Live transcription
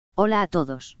Hola a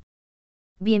todos.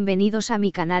 Bienvenidos a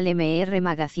mi canal MR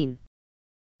Magazine.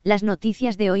 Las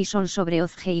noticias de hoy son sobre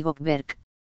Ozge y Gökberk.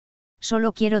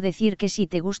 Solo quiero decir que si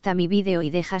te gusta mi vídeo y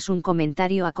dejas un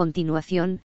comentario a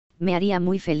continuación, me haría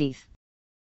muy feliz.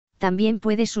 También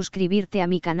puedes suscribirte a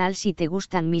mi canal si te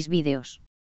gustan mis vídeos.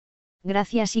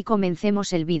 Gracias y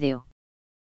comencemos el vídeo.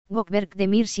 Gökberk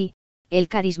Demirci, el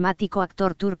carismático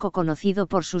actor turco conocido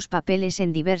por sus papeles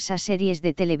en diversas series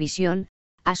de televisión,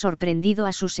 ha sorprendido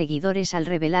a sus seguidores al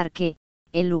revelar que,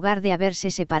 en lugar de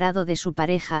haberse separado de su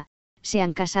pareja, se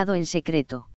han casado en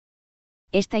secreto.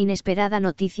 Esta inesperada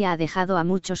noticia ha dejado a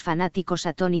muchos fanáticos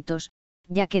atónitos,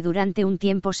 ya que durante un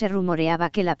tiempo se rumoreaba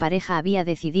que la pareja había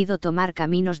decidido tomar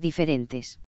caminos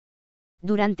diferentes.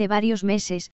 Durante varios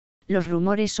meses, los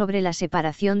rumores sobre la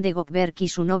separación de Gökberk y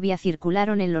su novia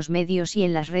circularon en los medios y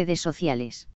en las redes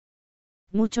sociales.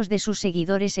 Muchos de sus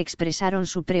seguidores expresaron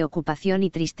su preocupación y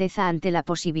tristeza ante la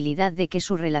posibilidad de que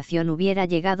su relación hubiera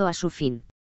llegado a su fin.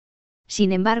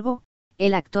 Sin embargo,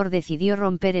 el actor decidió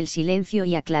romper el silencio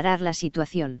y aclarar la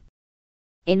situación.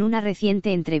 En una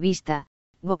reciente entrevista,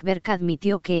 Gökberk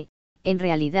admitió que, en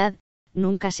realidad,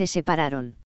 nunca se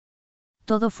separaron.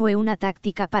 Todo fue una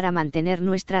táctica para mantener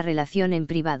nuestra relación en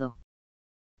privado.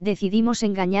 Decidimos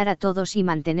engañar a todos y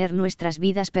mantener nuestras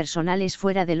vidas personales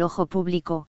fuera del ojo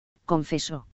público,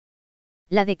 confesó.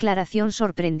 La declaración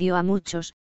sorprendió a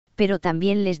muchos, pero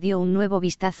también les dio un nuevo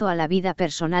vistazo a la vida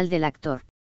personal del actor.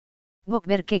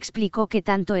 Gökberk explicó que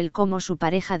tanto él como su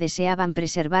pareja deseaban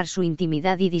preservar su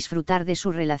intimidad y disfrutar de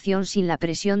su relación sin la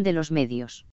presión de los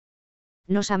medios.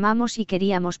 Nos amamos y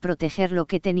queríamos proteger lo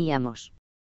que teníamos.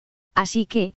 Así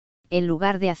que, en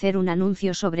lugar de hacer un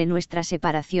anuncio sobre nuestra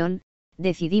separación,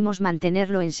 decidimos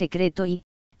mantenerlo en secreto y,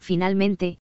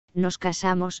 finalmente, nos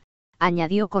casamos,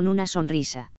 añadió con una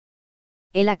sonrisa.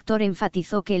 El actor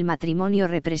enfatizó que el matrimonio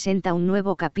representa un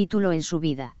nuevo capítulo en su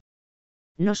vida.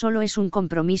 No solo es un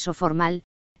compromiso formal,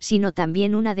 sino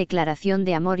también una declaración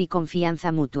de amor y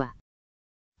confianza mutua.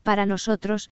 Para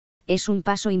nosotros, es un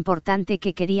paso importante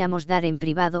que queríamos dar en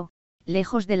privado,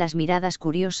 lejos de las miradas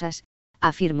curiosas,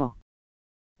 afirmó.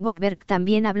 Gökberk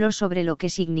también habló sobre lo que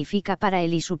significa para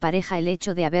él y su pareja el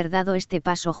hecho de haber dado este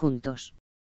paso juntos.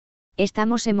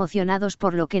 Estamos emocionados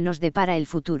por lo que nos depara el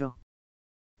futuro.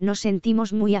 Nos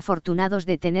sentimos muy afortunados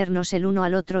de tenernos el uno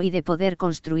al otro y de poder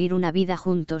construir una vida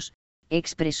juntos,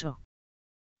 expresó.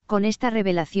 Con esta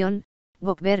revelación,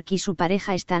 Gökberk y su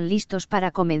pareja están listos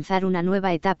para comenzar una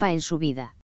nueva etapa en su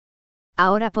vida.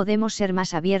 Ahora podemos ser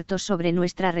más abiertos sobre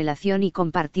nuestra relación y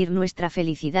compartir nuestra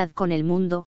felicidad con el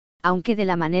mundo, aunque de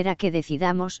la manera que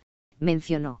decidamos,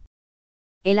 mencionó.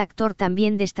 El actor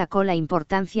también destacó la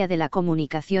importancia de la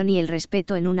comunicación y el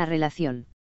respeto en una relación.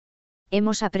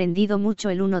 Hemos aprendido mucho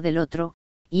el uno del otro,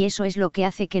 y eso es lo que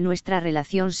hace que nuestra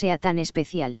relación sea tan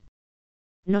especial.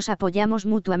 Nos apoyamos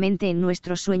mutuamente en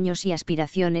nuestros sueños y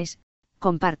aspiraciones,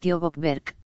 compartió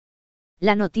Gökberk.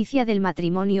 La noticia del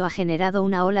matrimonio ha generado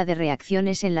una ola de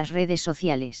reacciones en las redes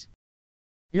sociales.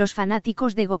 Los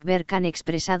fanáticos de Gökberk han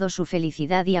expresado su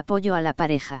felicidad y apoyo a la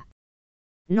pareja.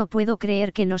 No puedo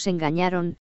creer que nos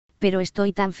engañaron, pero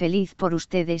estoy tan feliz por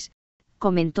ustedes,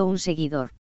 comentó un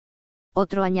seguidor.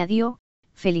 Otro añadió,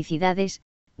 felicidades,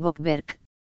 Gökberk.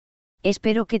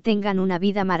 Espero que tengan una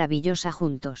vida maravillosa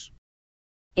juntos.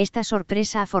 Esta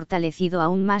sorpresa ha fortalecido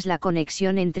aún más la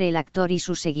conexión entre el actor y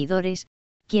sus seguidores,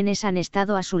 quienes han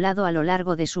estado a su lado a lo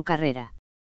largo de su carrera.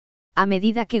 A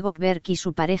medida que Gökberk y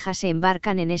su pareja se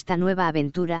embarcan en esta nueva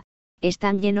aventura,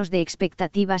 están llenos de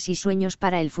expectativas y sueños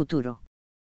para el futuro.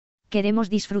 Queremos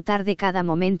disfrutar de cada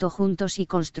momento juntos y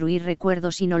construir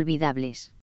recuerdos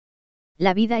inolvidables.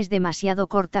 La vida es demasiado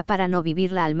corta para no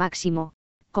vivirla al máximo,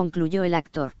 concluyó el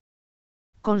actor.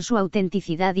 Con su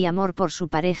autenticidad y amor por su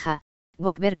pareja,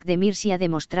 Gökberk Demirci ha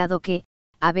demostrado que,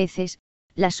 a veces,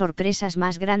 las sorpresas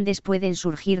más grandes pueden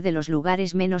surgir de los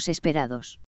lugares menos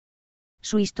esperados.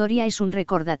 Su historia es un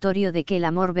recordatorio de que el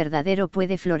amor verdadero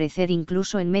puede florecer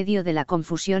incluso en medio de la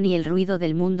confusión y el ruido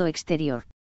del mundo exterior.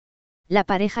 La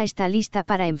pareja está lista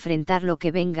para enfrentar lo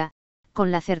que venga,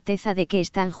 con la certeza de que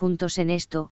están juntos en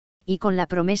esto, y con la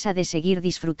promesa de seguir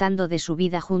disfrutando de su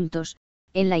vida juntos,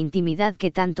 en la intimidad que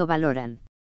tanto valoran.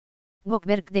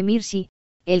 Gökberk Demirci,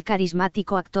 el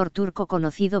carismático actor turco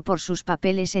conocido por sus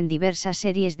papeles en diversas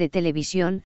series de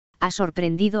televisión, ha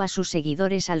sorprendido a sus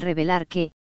seguidores al revelar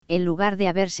que, en lugar de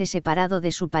haberse separado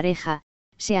de su pareja,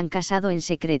 se han casado en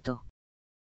secreto.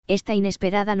 Esta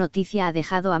inesperada noticia ha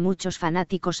dejado a muchos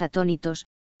fanáticos atónitos,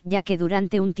 ya que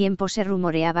durante un tiempo se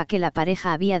rumoreaba que la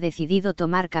pareja había decidido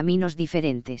tomar caminos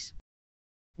diferentes.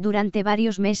 Durante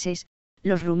varios meses,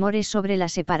 los rumores sobre la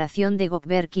separación de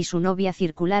Gökberk y su novia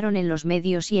circularon en los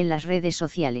medios y en las redes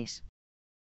sociales.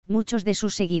 Muchos de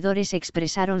sus seguidores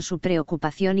expresaron su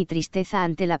preocupación y tristeza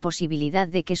ante la posibilidad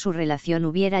de que su relación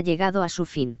hubiera llegado a su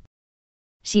fin.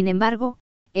 Sin embargo,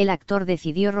 el actor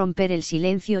decidió romper el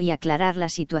silencio y aclarar la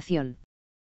situación.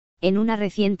 En una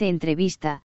reciente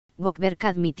entrevista, Gökberk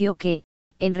admitió que,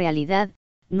 en realidad,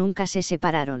 nunca se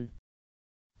separaron.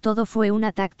 Todo fue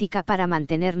una táctica para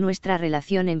mantener nuestra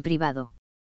relación en privado.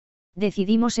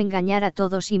 Decidimos engañar a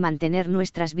todos y mantener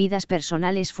nuestras vidas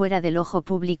personales fuera del ojo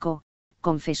público,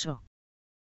 confesó.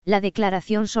 La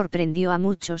declaración sorprendió a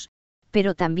muchos,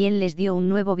 pero también les dio un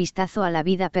nuevo vistazo a la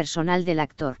vida personal del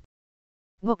actor.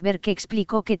 Gökberk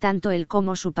explicó que tanto él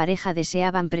como su pareja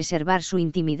deseaban preservar su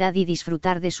intimidad y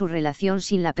disfrutar de su relación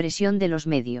sin la presión de los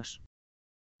medios.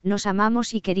 Nos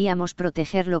amamos y queríamos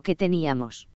proteger lo que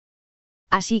teníamos.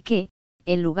 Así que,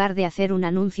 en lugar de hacer un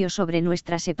anuncio sobre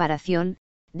nuestra separación,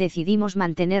 decidimos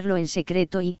mantenerlo en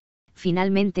secreto y,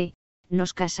 finalmente,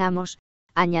 nos casamos,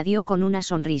 añadió con una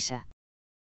sonrisa.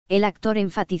 El actor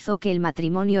enfatizó que el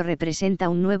matrimonio representa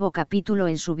un nuevo capítulo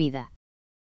en su vida.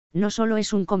 No solo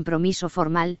es un compromiso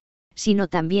formal, sino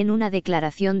también una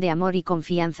declaración de amor y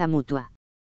confianza mutua.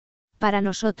 Para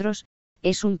nosotros,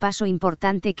 es un paso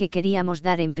importante que queríamos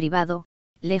dar en privado,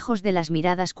 lejos de las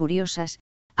miradas curiosas,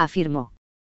 afirmó.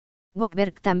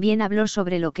 Gökberk también habló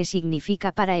sobre lo que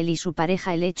significa para él y su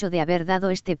pareja el hecho de haber dado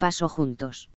este paso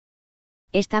juntos.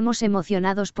 Estamos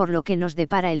emocionados por lo que nos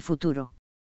depara el futuro.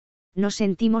 Nos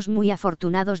sentimos muy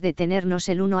afortunados de tenernos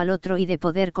el uno al otro y de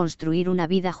poder construir una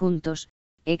vida juntos,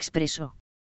 expresó.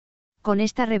 Con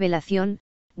esta revelación,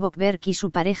 Gökberk y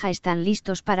su pareja están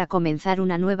listos para comenzar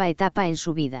una nueva etapa en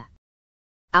su vida.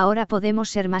 Ahora podemos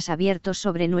ser más abiertos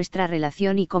sobre nuestra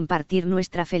relación y compartir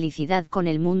nuestra felicidad con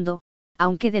el mundo,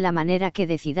 aunque de la manera que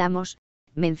decidamos,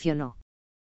 mencionó.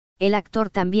 El actor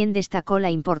también destacó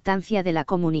la importancia de la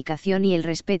comunicación y el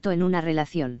respeto en una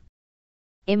relación.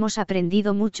 Hemos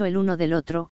aprendido mucho el uno del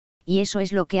otro, y eso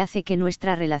es lo que hace que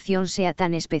nuestra relación sea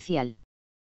tan especial.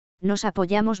 Nos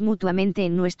apoyamos mutuamente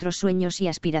en nuestros sueños y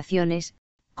aspiraciones,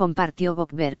 compartió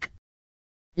Gökberk.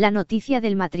 La noticia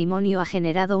del matrimonio ha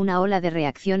generado una ola de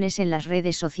reacciones en las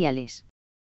redes sociales.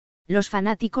 Los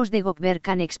fanáticos de Gökberk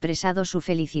han expresado su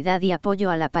felicidad y apoyo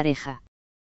a la pareja.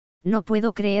 No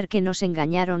puedo creer que nos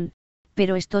engañaron,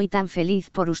 pero estoy tan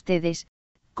feliz por ustedes,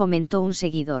 comentó un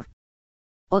seguidor.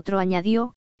 Otro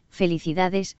añadió,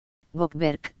 felicidades,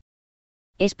 Gökberk.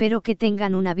 Espero que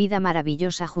tengan una vida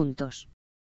maravillosa juntos.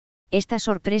 Esta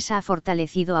sorpresa ha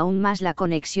fortalecido aún más la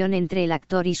conexión entre el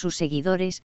actor y sus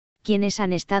seguidores, quienes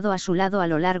han estado a su lado a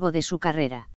lo largo de su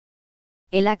carrera.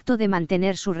 El acto de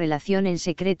mantener su relación en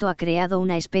secreto ha creado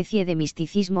una especie de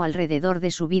misticismo alrededor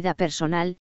de su vida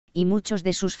personal, y muchos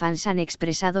de sus fans han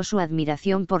expresado su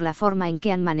admiración por la forma en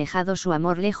que han manejado su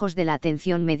amor lejos de la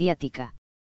atención mediática.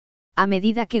 A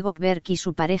medida que Gökberk y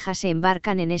su pareja se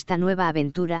embarcan en esta nueva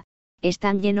aventura,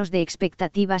 están llenos de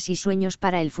expectativas y sueños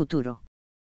para el futuro.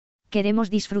 Queremos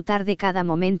disfrutar de cada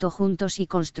momento juntos y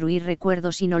construir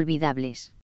recuerdos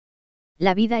inolvidables.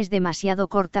 La vida es demasiado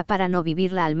corta para no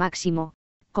vivirla al máximo,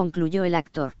 concluyó el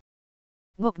actor.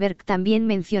 Gökberk también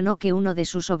mencionó que uno de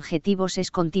sus objetivos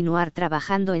es continuar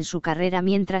trabajando en su carrera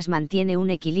mientras mantiene un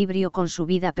equilibrio con su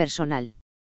vida personal.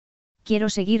 Quiero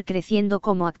seguir creciendo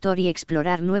como actor y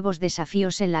explorar nuevos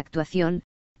desafíos en la actuación,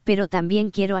 pero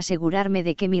también quiero asegurarme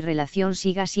de que mi relación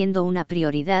siga siendo una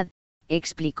prioridad,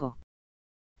 explicó.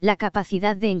 La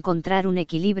capacidad de encontrar un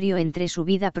equilibrio entre su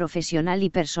vida profesional y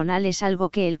personal es algo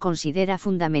que él considera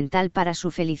fundamental para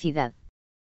su felicidad.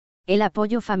 El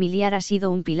apoyo familiar ha sido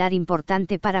un pilar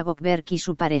importante para Gökberk y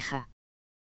su pareja.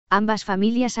 Ambas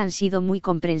familias han sido muy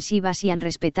comprensivas y han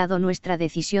respetado nuestra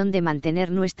decisión de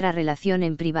mantener nuestra relación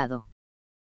en privado.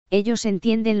 Ellos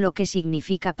entienden lo que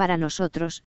significa para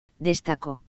nosotros,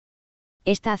 destacó.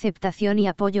 Esta aceptación y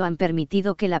apoyo han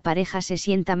permitido que la pareja se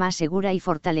sienta más segura y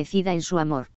fortalecida en su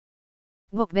amor.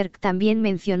 Gökberk también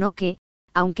mencionó que,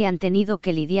 aunque han tenido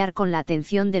que lidiar con la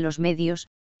atención de los medios,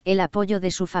 el apoyo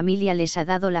de su familia les ha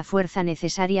dado la fuerza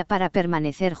necesaria para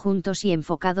permanecer juntos y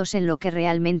enfocados en lo que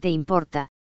realmente importa,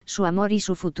 su amor y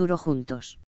su futuro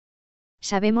juntos.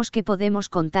 Sabemos que podemos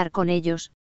contar con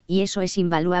ellos, y eso es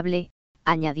invaluable,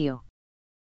 añadió.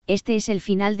 Este es el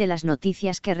final de las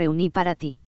noticias que reuní para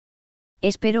ti.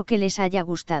 Espero que les haya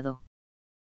gustado.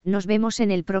 Nos vemos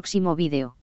en el próximo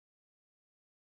vídeo.